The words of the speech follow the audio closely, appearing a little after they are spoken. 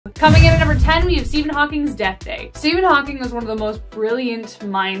Coming in at number 10, we have Stephen Hawking's death day. Stephen Hawking was one of the most brilliant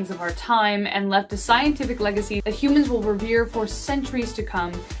minds of our time and left a scientific legacy that humans will revere for centuries to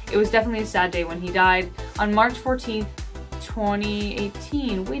come. It was definitely a sad day when he died on March 14th,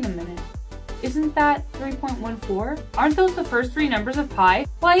 2018. Wait a minute. Isn't that 3.14? Aren't those the first three numbers of pi?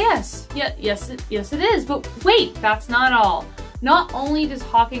 Why, yes. Yes, it is. But wait, that's not all. Not only does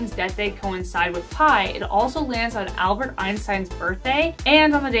Hawking's death day coincide with pi, it also lands on Albert Einstein's birthday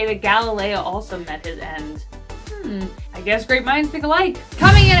and on the day that Galileo also met his end. I guess great minds think alike.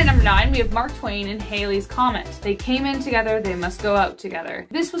 Coming in at number 9, we have Mark Twain and Halley's Comet. They came in together, they must go out together.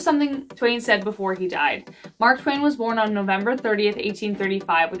 This was something Twain said before he died. Mark Twain was born on November 30th,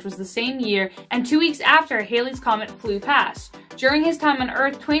 1835, which was the same year and 2 weeks after Halley's Comet flew past. During his time on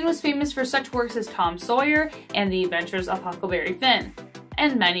Earth, Twain was famous for such works as Tom Sawyer and The Adventures of Huckleberry Finn,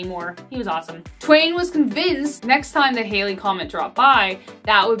 and many more. He was awesome. Twain was convinced next time the Halley Comet dropped by,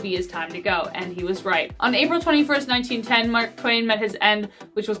 that would be his time to go, and he was right. On April 21st, 1910, Mark Twain met his end,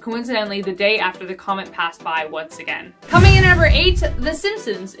 which was coincidentally the day after the comet passed by once again. Coming in at number 8, The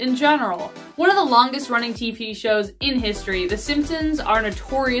Simpsons in general. One of the longest running TV shows in history, The Simpsons are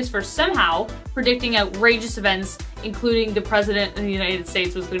notorious for somehow predicting outrageous events, including the president of the United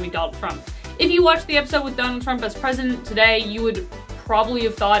States was going to be Donald Trump. If you watched the episode with Donald Trump as president today, you would probably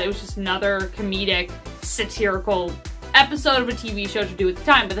have thought it was just another comedic, satirical episode of a TV show to do at the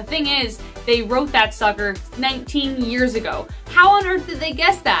time. But the thing is, they wrote that sucker 19 years ago. How on earth did they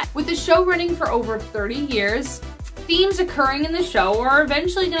guess that? With the show running for over 30 years, themes occurring in the show are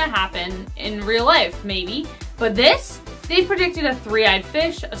eventually gonna happen in real life, maybe. But this? They predicted a three-eyed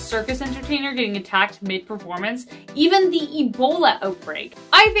fish, a circus entertainer getting attacked mid-performance, even the Ebola outbreak.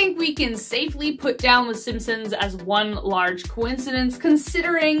 I think we can safely put down The Simpsons as one large coincidence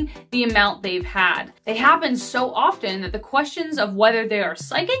considering the amount they've had. They happen so often that the questions of whether they are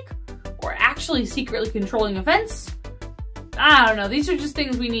psychic or actually secretly controlling events, I don't know, these are just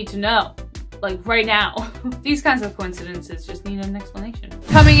things we need to know. Like right now. These kinds of coincidences just need an explanation.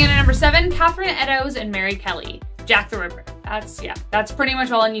 Coming in at number 7, Catherine Eddowes and Mary Kelly. Jack the Ripper. That's pretty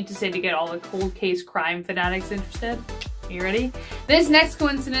much all I need to say to get all the cold case crime fanatics interested. You ready? This next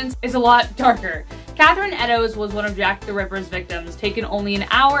coincidence is a lot darker. Catherine Eddowes was one of Jack the Ripper's victims, taken only an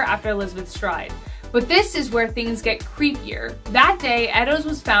hour after Elizabeth Stride. But this is where things get creepier. That day, Eddowes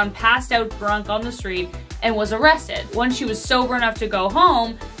was found passed out drunk on the street and was arrested. Once she was sober enough to go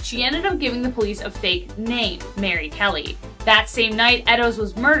home, she ended up giving the police a fake name, Mary Kelly. That same night, Eddowes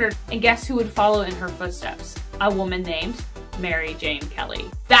was murdered, and guess who would follow in her footsteps? A woman named Mary Jane Kelly.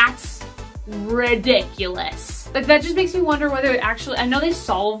 That's ridiculous. Like, that just makes me wonder whether it actually, I know they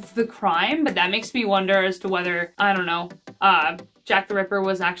solved the crime, but that makes me wonder as to whether, I don't know, Jack the Ripper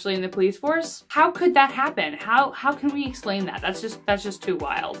was actually in the police force. How could that happen? How can we explain that? That's just too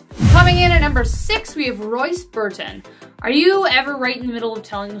wild. Coming in at number 6, we have Royce Burton. Are you ever right in the middle of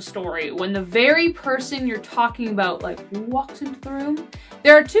telling a story when the very person you're talking about like walks into the room?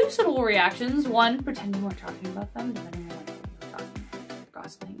 There are two subtle reactions. One, pretend you weren't talking about them, depending on what you were talking about.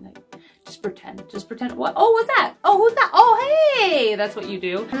 Gossiping, like, just pretend. What? Oh, what's that? Oh, who's that? Oh, hey! That's what you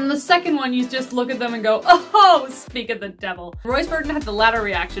do. And the second one, you just look at them and go, oh, speak of the devil. Royce Burton had the latter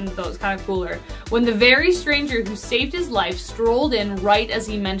reaction, though it's kind of cooler, when the very stranger who saved his life strolled in right as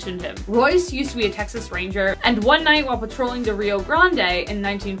he mentioned him. Royce used to be a Texas Ranger, and one night while patrolling the Rio Grande in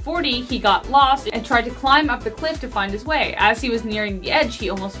 1940, he got lost and tried to climb up the cliff to find his way. As he was nearing the edge, he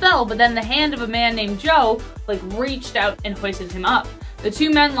almost fell, but then the hand of a man named Joe, like, reached out and hoisted him up. The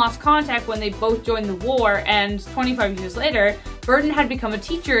two men lost contact when they both joined the war, and 25 years later, Burton had become a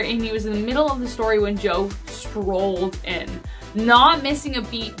teacher and he was in the middle of the story when Joe strolled in. Not missing a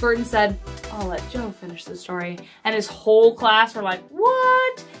beat, Burton said, I'll let Joe finish the story. And his whole class were like,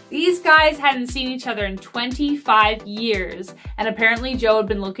 what? These guys hadn't seen each other in 25 years, and apparently Joe had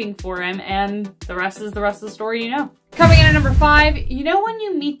been looking for him, and the rest is the rest of the story you know. Coming in at number 5, you know when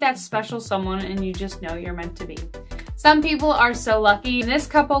you meet that special someone and you just know you're meant to be? Some people are so lucky, and this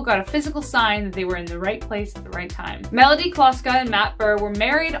couple got a physical sign that they were in the right place at the right time. Melody Kloska and Matt Burr were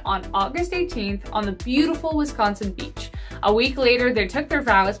married on August 18th on the beautiful Wisconsin beach. A week later, they took their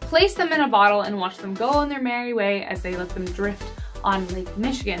vows, placed them in a bottle, and watched them go on their merry way as they let them drift on Lake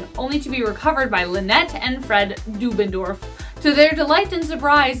Michigan, only to be recovered by Lynette and Fred Dubendorf. To their delight and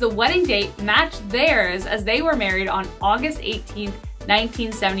surprise, the wedding date matched theirs as they were married on August 18th,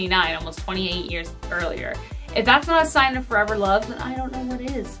 1979, almost 28 years earlier. If that's not a sign of forever love, then I don't know what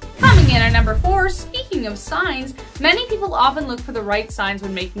is. Coming in at number 4, speaking of signs, many people often look for the right signs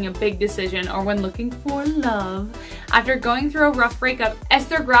when making a big decision or when looking for love. After going through a rough breakup,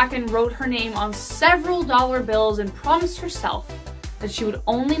 Esther Gracken wrote her name on several dollar bills and promised herself that she would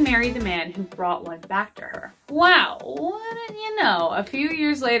only marry the man who brought one back to her. Wow, wouldn't you know? A few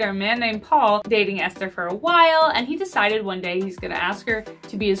years later, a man named Paul dating Esther for a while, and he decided one day he's gonna ask her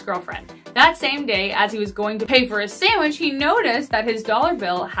to be his girlfriend. That same day, as he was going to pay for his sandwich, he noticed that his dollar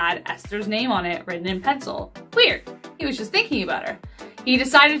bill had Esther's name on it, written in pencil. Weird. He was just thinking about her. He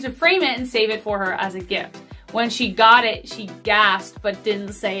decided to frame it and save it for her as a gift. When she got it, she gasped but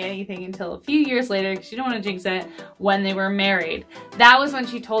didn't say anything until a few years later, because she didn't want to jinx it, when they were married. That was when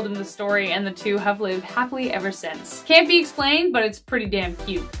she told him the story, and the two have lived happily ever since. Can't be explained, but it's pretty damn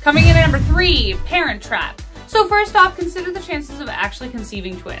cute. Coming in at number 3, Parent Trap. So first off, consider the chances of actually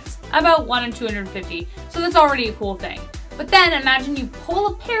conceiving twins. About 1 in 250, so that's already a cool thing. But then imagine you pull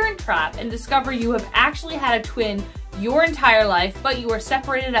a parent trap and discover you have actually had a twin your entire life, but you were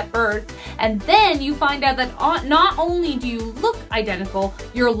separated at birth, and then you find out that not only do you look identical,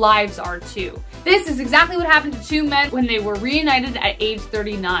 your lives are too. This is exactly what happened to two men when they were reunited at age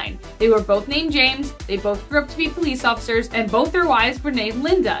 39. They were both named James, they both grew up to be police officers, and both their wives were named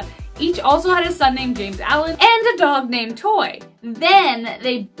Linda. Each also had a son named James Allen and a dog named Toy. Then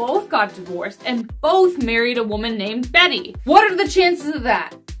they both got divorced and both married a woman named Betty. What are the chances of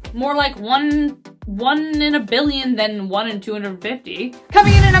that? More like one in a billion than 1 in 250.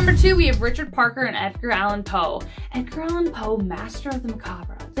 Coming in at number 2, we have Richard Parker and Edgar Allan Poe. Edgar Allan Poe, master of the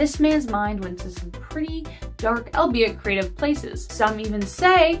macabre. This man's mind went to some pretty dark, albeit creative places. Some even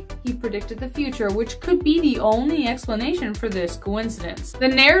say he predicted the future, which could be the only explanation for this coincidence. The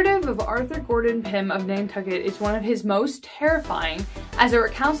narrative of Arthur Gordon Pym of Nantucket is one of his most terrifying, as it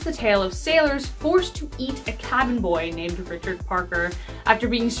recounts the tale of sailors forced to eat a cabin boy named Richard Parker after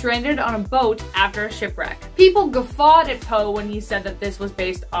being stranded on a boat after a shipwreck. People guffawed at Poe when he said that this was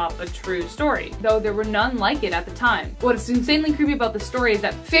based off a true story, though there were none like it at the time. What is insanely creepy about the story is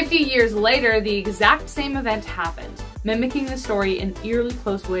that 50 years later, the exact same event happened, mimicking the story in eerily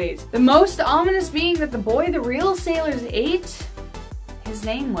close ways. The most ominous being that the boy the real sailors ate, his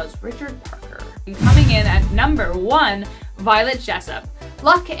name was Richard Parker. And coming in at number 1, Violet Jessop.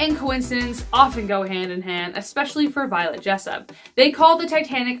 Luck and coincidence often go hand in hand, especially for Violet Jessop. They called the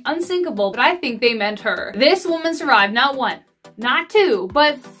Titanic unsinkable, but I think they meant her. This woman survived not 1, not 2,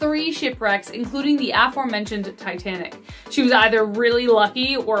 but 3 shipwrecks, including the aforementioned Titanic. She was either really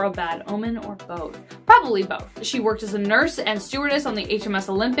lucky or a bad omen, or both. Probably both. She worked as a nurse and stewardess on the HMS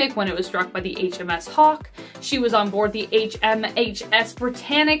Olympic when it was struck by the HMS Hawk. She was on board the HMHS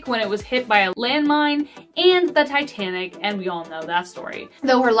Britannic when it was hit by a landmine, and the Titanic, and we all know that story.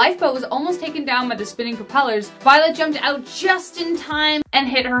 Though her lifeboat was almost taken down by the spinning propellers, Violet jumped out just in time and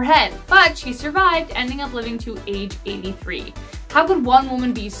hit her head, but she survived, ending up living to age 83. How could one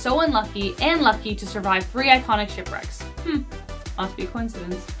woman be so unlucky and lucky to survive 3 iconic shipwrecks? Must be a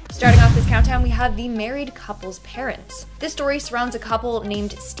coincidence. Starting off this countdown, we have the married couple's parents. This story surrounds a couple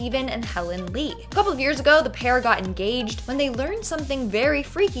named Stephen and Helen Lee. A couple of years ago, the pair got engaged when they learned something very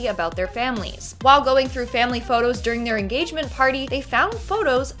freaky about their families. While going through family photos during their engagement party, they found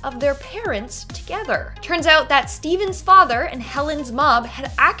photos of their parents together. Turns out that Stephen's father and Helen's mom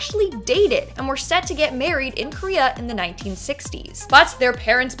had actually dated and were set to get married in Korea in the 1960s. But their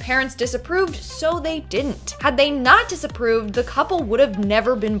parents' disapproved, so they didn't. Had they not disapproved, the couple would have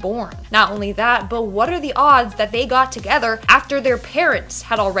never been born. Not only that, but what are the odds that they got together after their parents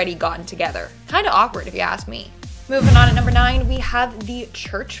had already gotten together? Kinda awkward if you ask me. Moving on at number 9, we have the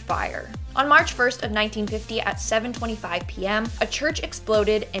church fire. On March 1st of 1950 at 7:25 p.m., a church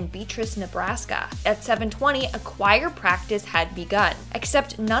exploded in Beatrice, Nebraska. At 7:20, a choir practice had begun,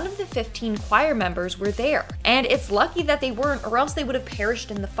 except none of the 15 choir members were there. And it's lucky that they weren't, or else they would have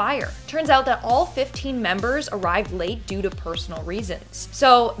perished in the fire. Turns out that all 15 members arrived late due to personal reasons.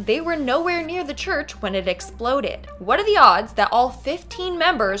 So they were nowhere near the church when it exploded. What are the odds that all 15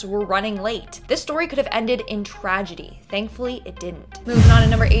 members were running late? This story could have ended in tragedy. Thankfully, it didn't. Moving on to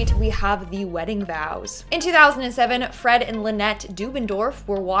number 8, we have the wedding vows. In 2007, Fred and Lynette Dubendorf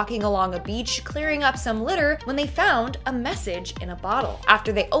were walking along a beach clearing up some litter when they found a message in a bottle.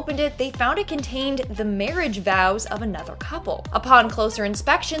 After they opened it, they found it contained the marriage vows of another couple. Upon closer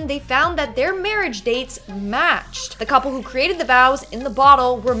inspection, they found that their marriage dates matched. The couple who created the vows in the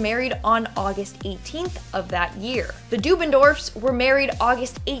bottle were married on August 18th of that year. The Dubendorfs were married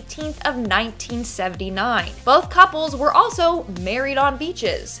August 18th of 1979. Both couples were also married on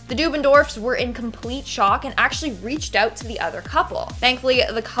beaches. The Dubendorfs were in complete shock and actually reached out to the other couple. Thankfully,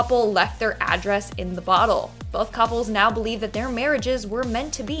 the couple left their address in the bottle. Both couples now believe that their marriages were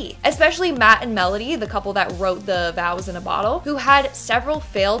meant to be, especially Matt and Melody, the couple that wrote the vows in a bottle, who had several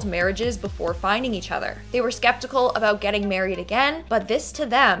failed marriages before finding each other. They were skeptical about getting married again, but this to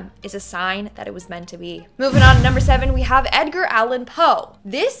them is a sign that it was meant to be. Moving on to number 7, we have Edgar Allan Poe.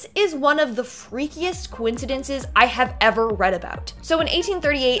 This is one of the freakiest coincidences I have ever read about. So in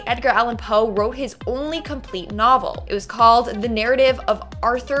 1838, Edgar Allan Poe wrote his only complete novel. It was called The Narrative of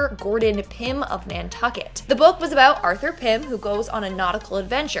Arthur Gordon Pym of Nantucket. The book was about Arthur Pym, who goes on a nautical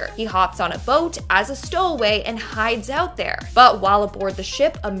adventure. He hops on a boat as a stowaway and hides out there. But while aboard the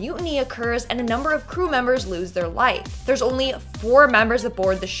ship, a mutiny occurs and a number of crew members lose their life. There's only 4 members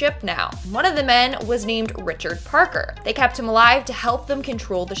aboard the ship now. One of the men was named Richard Parker. They kept him alive to help them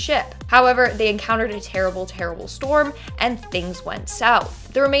control the ship. However, they encountered a terrible storm and things went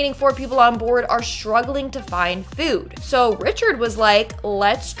south. The remaining 4 people on board are struggling to find food. So Richard was like,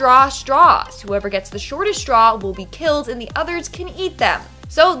 let's draw straws. Whoever gets the shortest straw will be killed and the others can eat them.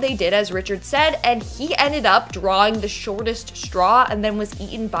 So they did as Richard said, and he ended up drawing the shortest straw and then was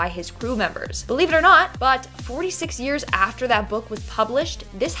eaten by his crew members. Believe it or not, but 46 years after that book was published,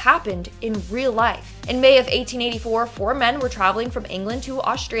 this happened in real life. In May of 1884, 4 men were traveling from England to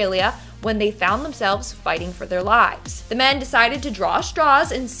Australia when they found themselves fighting for their lives. The men decided to draw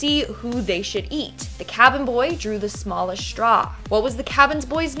straws and see who they should eat. The cabin boy drew the smallest straw. What was the cabin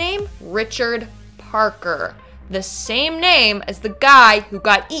boy's name? Richard Parker. The same name as the guy who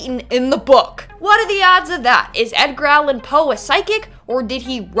got eaten in the book. What are the odds of that? Is Edgar Allan Poe a psychic, or did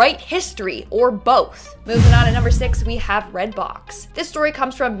he write history, or both? Moving on to number 6, we have Redbox. This story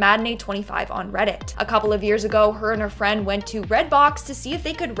comes from Matinee25 on Reddit. A couple of years ago, her and her friend went to Redbox to see if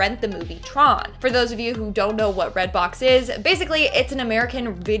they could rent the movie Tron. For those of you who don't know what Redbox is, basically it's an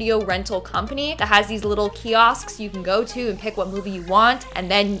American video rental company that has these little kiosks you can go to and pick what movie you want,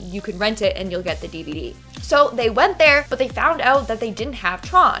 and then you can rent it and you'll get the DVD. So they went there, but they found out that they didn't have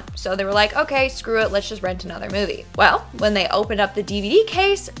Tron. So they were like, okay, screw it, let's just rent another movie. Well, when they opened up the DVD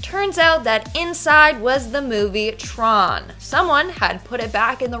case, turns out that inside was the movie Tron. Someone had put it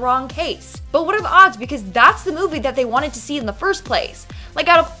back in the wrong case. But what are the odds? Because that's the movie that they wanted to see in the first place. Like,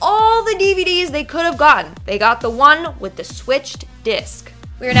 out of all the DVDs they could have gotten, they got the one with the switched disc.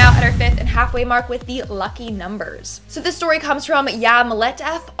 We are now at our 5th and halfway mark with the lucky numbers. So this story comes from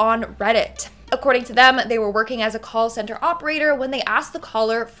Yamletef on Reddit. According to them, they were working as a call center operator when they asked the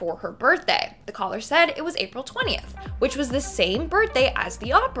caller for her birthday. The caller said it was April 20th, which was the same birthday as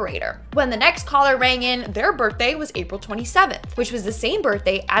the operator. When the next caller rang in, their birthday was April 27th, which was the same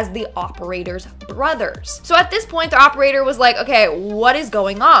birthday as the operator's brothers. So at this point, the operator was like, okay, what is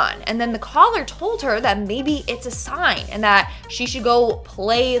going on? And then the caller told her that maybe it's a sign and that she should go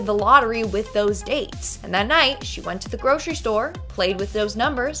play the lottery with those dates. And that night, she went to the grocery store, played with those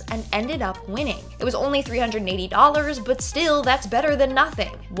numbers, and ended up winning. It was only $380, but still, that's better than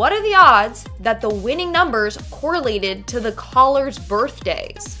nothing. What are the odds that the winning numbers correlated to the caller's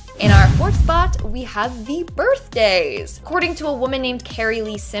birthdays? In our 4th spot, we have the birthdays. According to a woman named Carrie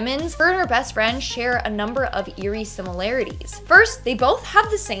Lee Simmons, her and her best friend share a number of eerie similarities. First, they both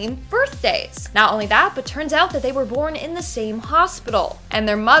have the same birthdays. Not only that, but turns out that they were born in the same hospital, and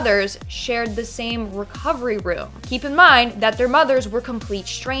their mothers shared the same recovery room. Keep in mind that their mothers were complete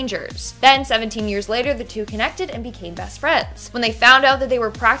strangers. Then, 17 years later, the two connected and became best friends. When they found out that they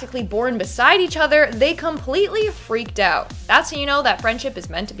were practically born beside each other, they completely freaked out. That's how you know that friendship is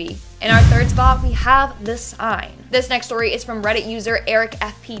meant to be. In our 3rd spot, we have the sign. This next story is from Reddit user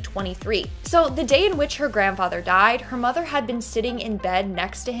EricFP23. So the day in which her grandfather died, her mother had been sitting in bed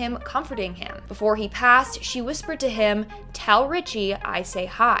next to him, comforting him. Before he passed, she whispered to him, "Tell Richie I say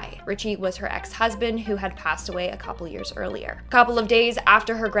hi." Richie was her ex-husband who had passed away a couple years earlier. A couple of days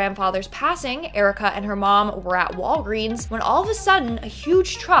after her grandfather's passing, Erica and her mom were at Walgreens when all of a sudden a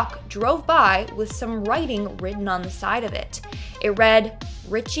huge truck drove by with some writing written on the side of it. It read,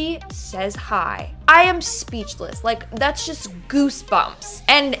 "Richie says hi." I am speechless. Like, that's just goosebumps.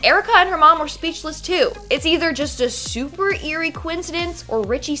 And Erica and her mom were speechless too. It's either just a super eerie coincidence or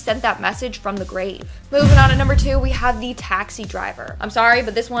Richie sent that message from the grave. Moving on to number 2, we have the taxi driver. I'm sorry,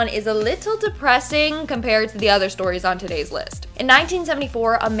 but this one is a little depressing compared to the other stories on today's list. In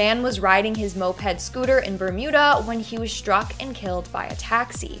 1974, a man was riding his moped scooter in Bermuda when he was struck and killed by a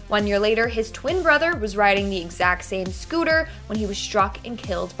taxi. 1 year later, his twin brother was riding the exact same scooter when he was struck and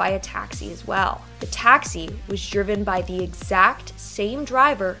killed by a taxi as well. The taxi was driven by the exact same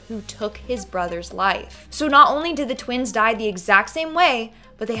driver who took his brother's life. So not only did the twins die the exact same way,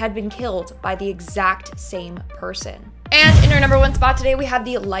 but they had been killed by the exact same person. And in our number 1 spot today, we have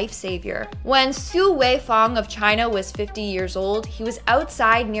the life savior. When Su Weifang of China was 50 years old, he was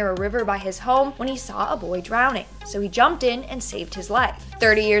outside near a river by his home when he saw a boy drowning. So he jumped in and saved his life.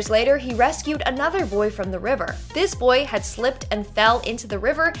 30 years later, he rescued another boy from the river. This boy had slipped and fell into the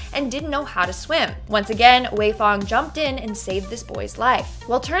river and didn't know how to swim. Once again, Weifang jumped in and saved this boy's life.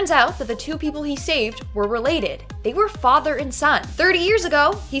 Well, turns out that the 2 people he saved were related. They were father and son. 30 years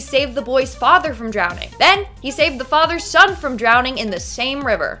ago, he saved the boy's father from drowning. Then, he saved the father's son from drowning in the same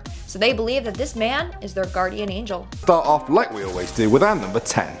river. So they believe that this man is their guardian angel. Start off like we always do with our number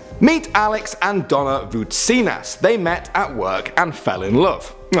 10. Meet Alex and Donna Vutsinas. They met at work and fell in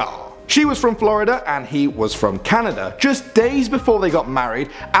love. Aww. She was from Florida and he was from Canada. Just days before they got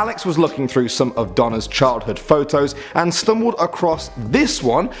married, Alex was looking through some of Donna's childhood photos and stumbled across this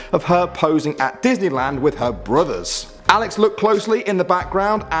one of her posing at Disneyland with her brothers. Alex looked closely in the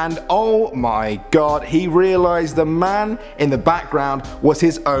background and oh my god, he realized the man in the background was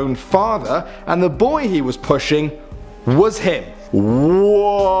his own father and the boy he was pushing was him. What?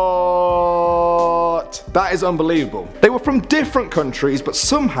 That is unbelievable. They were from different countries but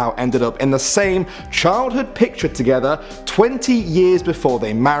somehow ended up in the same childhood picture together 20 years before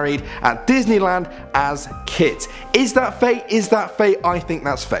they married at Disneyland as kids. Is that fate? Is that fate? I think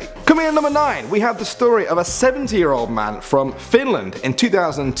that's fate. Coming in at number 9, we have the story of a 70-year-old man from Finland. In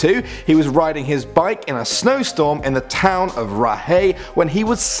 2002, he was riding his bike in a snowstorm in the town of Rahe when he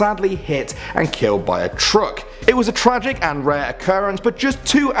was sadly hit and killed by a truck. It was a tragic and rare occurrence, but just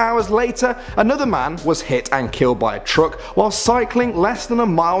 2 hours later, another man was hit and killed by a truck while cycling less than a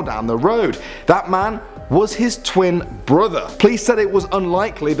mile down the road. That man was his twin brother. Police said it was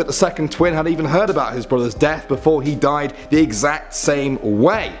unlikely that the second twin had even heard about his brother's death before he died the exact same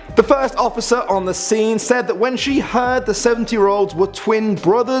way. The first officer on the scene said that when she heard the 70-year-olds were twin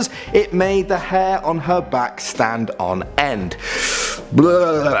brothers, it made the hair on her back stand on end.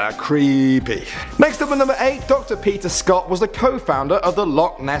 Blah, creepy. Next up at number 8, Dr. Peter Scott was the co-founder of the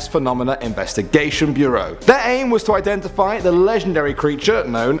Loch Ness Phenomena Investigation Bureau. Their aim was to identify the legendary creature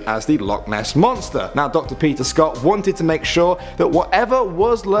known as the Loch Ness Monster. Now, Dr. Peter Scott wanted to make sure that whatever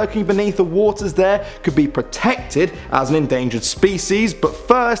was lurking beneath the waters there could be protected as an endangered species, but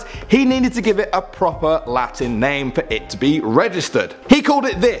first he needed to give it a proper Latin name for it to be registered. He called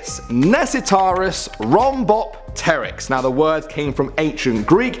it this, Nessitaris rhombopteryx. Now the words came from ancient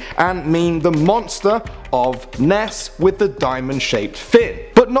Greek and mean the monster of Ness with the diamond-shaped fin.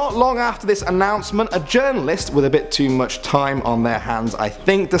 But not long after this announcement, a journalist with a bit too much time on their hands I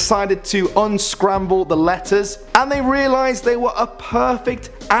think decided to unscramble the letters and they realized they were a perfect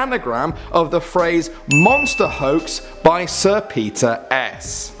anagram of the phrase monster hoax by Sir Peter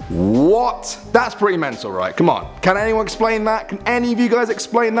S. What? That's pretty mental, right? Come on. Can anyone explain that? Can any of you guys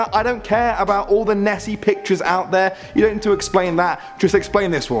explain that? I don't care about all the Nessie pictures out there. You don't need to explain that. Just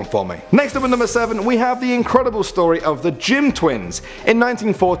explain this one for me. Next up at number 7, we have the incredible story of the Jim twins. In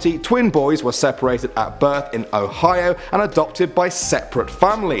 1940, twin boys were separated at birth in Ohio and adopted by separate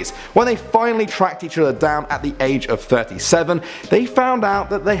families. When they finally tracked each other down at the age of 37, they found out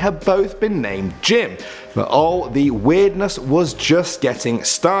that they had both been named Jim. But oh, the weirdness was just getting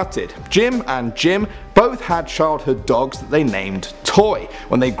started. Jim and Jim both had childhood dogs that they named Toy.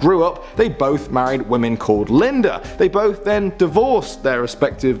 When they grew up, they both married women called Linda. They both then divorced their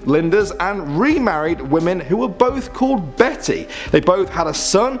respective Lindas and remarried women who were both called Betty. They both had a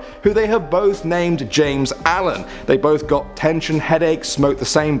son who they have both named James Allen. They both got tension headaches, smoked the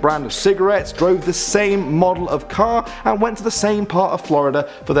same brand of cigarettes, drove the same model of car, and went to the same part of Florida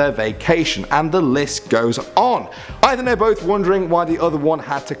for their vacation, and the list goes on. I think they're both wondering why the other one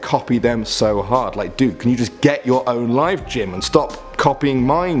had to copy them so hard. Like, dude, can you just get your own life, Jim, and stop copying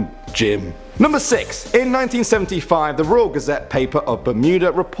mine, Jim? Number 6. In 1975, the Royal Gazette paper of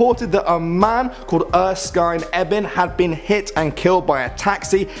Bermuda reported that a man called Erskine Ebbin had been hit and killed by a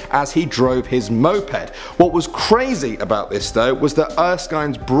taxi as he drove his moped. What was crazy about this though was that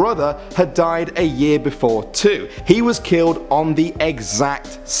Erskine's brother had died a year before too. He was killed on the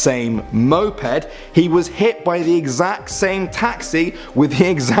exact same moped. He was hit by the exact same taxi with the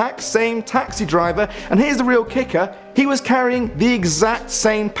exact same taxi driver, and here's the real kicker, he was carrying the exact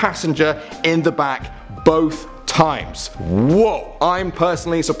same passenger in the back both times. Whoa! I'm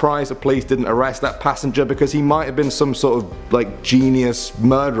personally surprised the police didn't arrest that passenger because he might have been some sort of like genius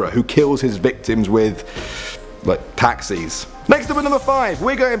murderer who kills his victims with like taxis. Next up at number 5,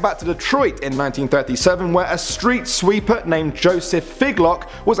 we're going back to Detroit in 1937, where a street sweeper named Joseph Figlock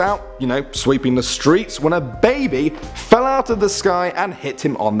was out, sweeping the streets when a baby fell out of the sky and hit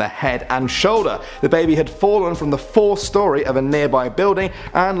him on the head and shoulder. The baby had fallen from the 4th story of a nearby building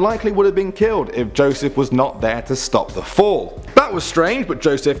and likely would have been killed if Joseph was not there to stop the fall. That was strange, but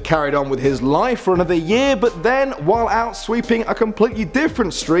Joseph carried on with his life for another year, but then, while out sweeping a completely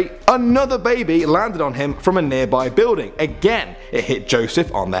different street, another baby landed on him from a nearby building. Again, it hit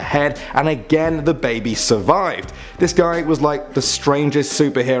Joseph on the head, and again the baby survived. This guy was like the strangest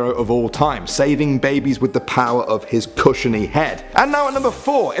superhero of all time, saving babies with the power of his cushiony head. And now at number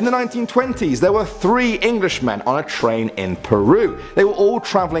 4, in the 1920s, there were 3 Englishmen on a train in Peru. They were all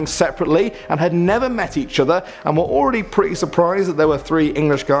travelling separately and had never met each other, and were already pretty surprised that there were 3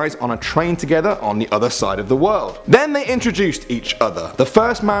 English guys on a train together on the other side of the world. Then they introduced each other. The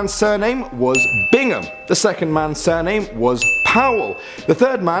first man's surname was Bingham. The second man's surname was Powell. The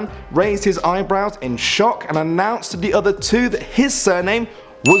third man raised his eyebrows in shock and announced to the other 2 that his surname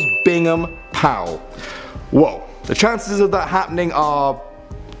was Bingham Powell. Whoa, the chances of that happening are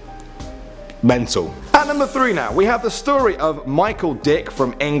mental. At number 3 now, we have the story of Michael Dick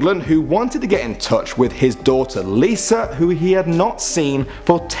from England, who wanted to get in touch with his daughter Lisa, who he had not seen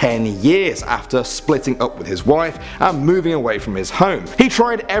for 10 years after splitting up with his wife and moving away from his home. He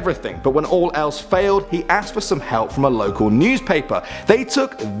tried everything, but when all else failed, he asked for some help from a local newspaper. They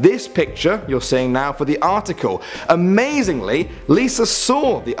took this picture you're seeing now for the article. Amazingly, Lisa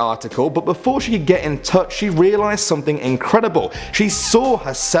saw the article, but before she could get in touch, she realized something incredible. She saw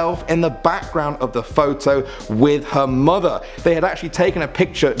herself in the background of the photo with her mother. They had actually taken a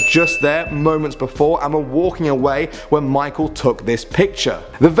picture just there moments before and were walking away when Michael took this picture.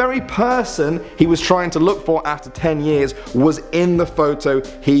 The very person he was trying to look for after 10 years was in the photo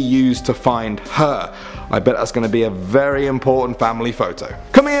he used to find her. I bet that's going to be a very important family photo.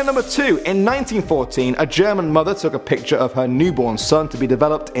 Coming in at number 2, in 1914, a German mother took a picture of her newborn son to be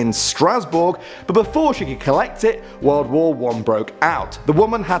developed in Strasbourg, but before she could collect it, World War I broke out. The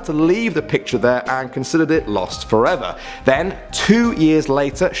woman had to leave the picture there and considered it lost forever. Then, 2 years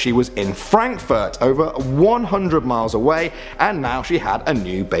later, she was in Frankfurt, over 100 miles away, and now she had a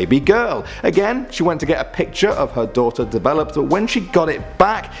new baby girl. Again, she went to get a picture of her daughter developed, but when she got it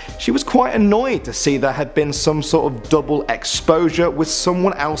back, she was quite annoyed to see there had been some sort of double exposure with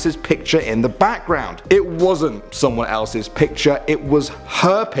someone else's picture in the background. It wasn't someone else's picture, it was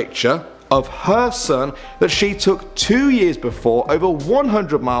her picture of her son that she took 2 years before, over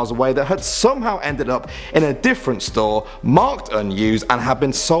 100 miles away, that had somehow ended up in a different store, marked unused, and had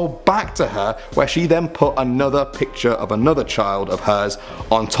been sold back to her, where she then put another picture of another child of hers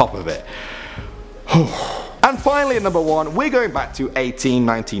on top of it. And finally at number 1, we're going back to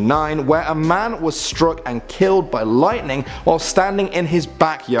 1899, where a man was struck and killed by lightning while standing in his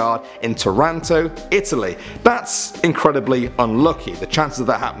backyard in Taranto, Italy. That's incredibly unlucky. The chances of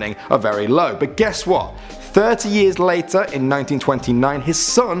that happening are very low. But guess what? 30 years later, in 1929, his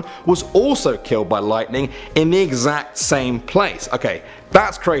son was also killed by lightning in the exact same place. Okay,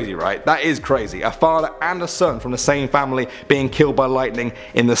 that's crazy, right? That is crazy. A father and a son from the same family being killed by lightning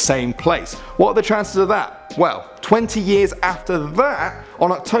in the same place. What are the chances of that? Well, 20 years after that,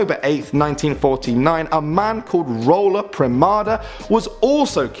 on October 8th, 1949, a man called Roller Primada was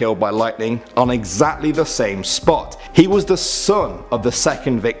also killed by lightning on exactly the same spot. He was the son of the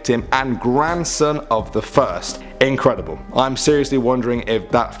second victim and grandson of the first. Incredible. I'm seriously wondering if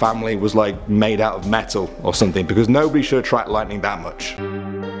that family was like made out of metal or something, because nobody should attract lightning that much.